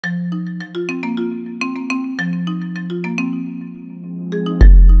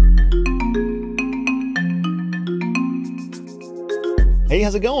Hey,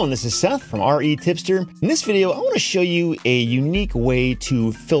 how's it going? This is Seth from REtipster. In this video, I want to show you a unique way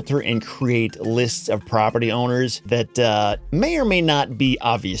to filter and create lists of property owners that may or may not be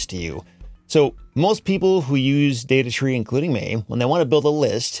obvious to you. So most people who use DataTree, including me, when they want to build a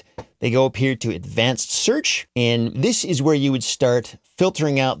list, they go up here to advanced search, and this is where you would start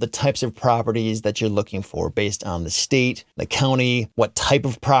filtering out the types of properties that you're looking for based on the state, the county, what type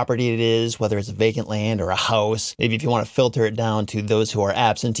of property it is, whether it's vacant land or a house. Maybe if you want to filter it down to those who are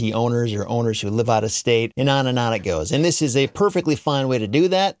absentee owners or owners who live out of state, and on it goes. And this is a perfectly fine way to do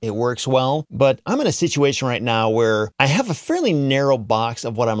that. It works well, but I'm in a situation right now where I have a fairly narrow box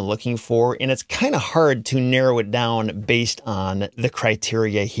of what I'm looking for, and it's kind of hard to narrow it down based on the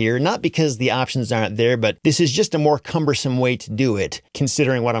criteria here. Not because the options aren't there, but this is just a more cumbersome way to do it,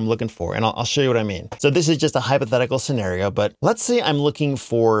 considering what I'm looking for. And I'll show you what I mean. So this is just a hypothetical scenario, but let's say I'm looking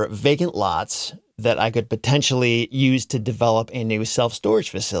for vacant lots that I could potentially use to develop a new self-storage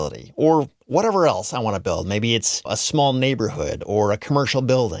facility or whatever else I want to build. Maybe it's a small neighborhood or a commercial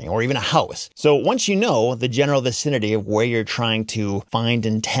building or even a house. So once you know the general vicinity of where you're trying to find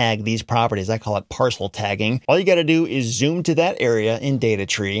and tag these properties, I call it parcel tagging. All you got to do is zoom to that area in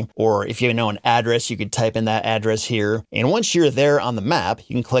DataTree, or if you know an address, you could type in that address here. And once you're there on the map,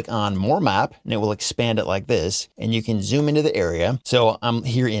 you can click on More Map and it will expand it like this, and you can zoom into the area. So I'm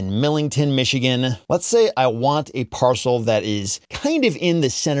here in Millington, Michigan. Let's say I want a parcel that is kind of in the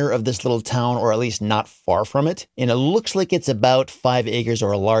center of this little town, or at least not far from it. And it looks like it's about 5 acres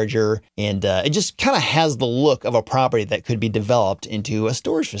or larger. And it just kind of has the look of a property that could be developed into a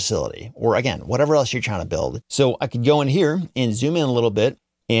storage facility, or again, whatever else you're trying to build. So I could go in here and zoom in a little bit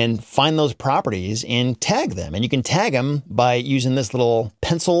and find those properties and tag them. And you can tag them by using this little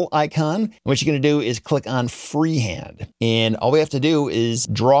pencil icon. And what you're going to do is click on freehand. And all we have to do is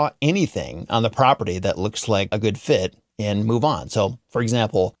draw anything on the property that looks like a good fit and move on. So for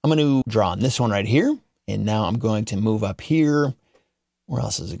example, I'm going to draw on this one right here. And now I'm going to move up here. Where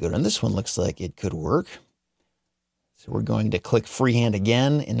else is it good? And this one looks like it could work. So we're going to click freehand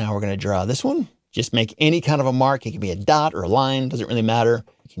again. And now we're going to draw this one. Just make any kind of a mark. It can be a dot or a line, doesn't really matter.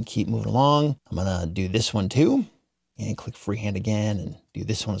 You can keep moving along. I'm gonna do this one too, and click freehand again and do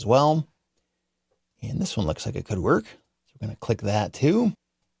this one as well. And this one looks like it could work. So we're gonna click that too.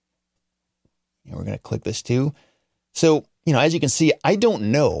 And we're gonna click this too. So, you know, as you can see, I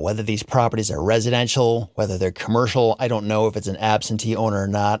don't know whether these properties are residential, whether they're commercial. I don't know if it's an absentee owner or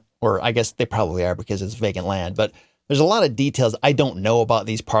not, or I guess they probably are because it's vacant land, but there's a lot of details I don't know about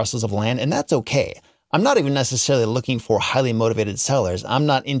these parcels of land, and that's okay. I'm not even necessarily looking for highly motivated sellers. I'm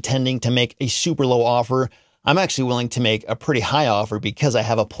not intending to make a super low offer. I'm actually willing to make a pretty high offer because I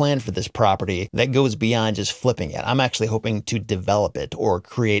have a plan for this property that goes beyond just flipping it. I'm actually hoping to develop it or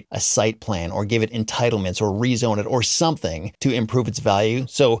create a site plan or give it entitlements or rezone it or something to improve its value.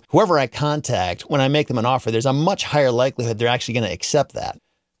 So whoever I contact, when I make them an offer, there's a much higher likelihood they're actually going to accept that.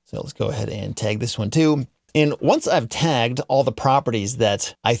 So let's go ahead and tag this one too. And once I've tagged all the properties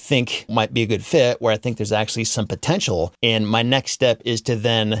that I think might be a good fit, where I think there's actually some potential, and my next step is to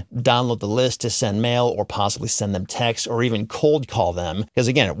then download the list to send mail or possibly send them text or even cold call them. Because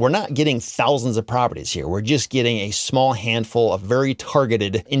again, we're not getting thousands of properties here. We're just getting a small handful of very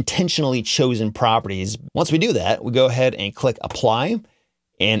targeted, intentionally chosen properties. Once we do that, we go ahead and click apply.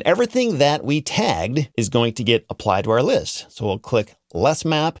 And everything that we tagged is going to get applied to our list. So we'll click less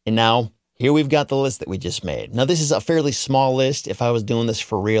map, and now here we've got the list that we just made. Now this is a fairly small list. If I was doing this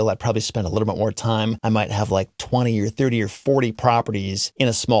for real, I'd probably spend a little bit more time. I might have like 20 or 30 or 40 properties in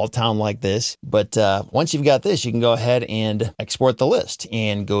a small town like this. But once you've got this, you can go ahead and export the list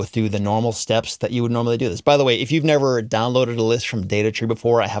and go through the normal steps that you would normally do this. By the way, if you've never downloaded a list from DataTree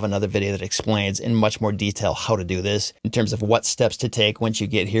before, I have another video that explains in much more detail how to do this in terms of what steps to take once you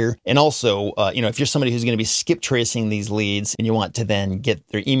get here. And also, you know, if you're somebody who's going to be skip tracing these leads and you want to then get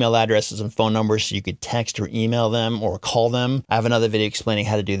their email addresses and phone numbers so you could text or email them or call them, I have another video explaining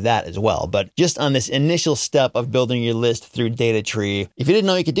how to do that as well. But just on this initial step of building your list through DataTree, if you didn't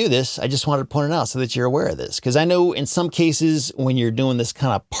know you could do this, I just wanted to point it out so that you're aware of this. Because I know in some cases when you're doing this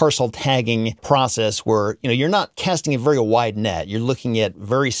kind of parcel tagging process where, you know, you're not casting a very wide net, you're looking at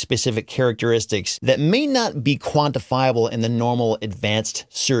very specific characteristics that may not be quantifiable in the normal advanced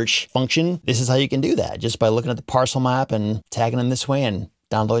search function. This is how you can do that, just by looking at the parcel map and tagging them this way and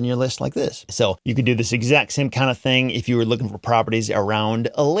downloading your list like this. So you could do this exact same kind of thing if you were looking for properties around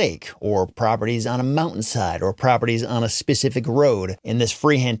a lake, or properties on a mountainside, or properties on a specific road. And this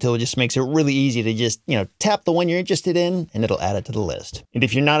freehand tool just makes it really easy to just, tap the one you're interested in and it'll add it to the list. And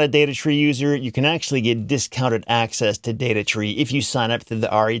if you're not a DataTree user, you can actually get discounted access to DataTree if you sign up through the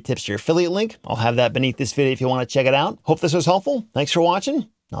REtipster affiliate link. I'll have that beneath this video if you want to check it out. Hope this was helpful. Thanks for watching.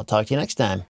 I'll talk to you next time.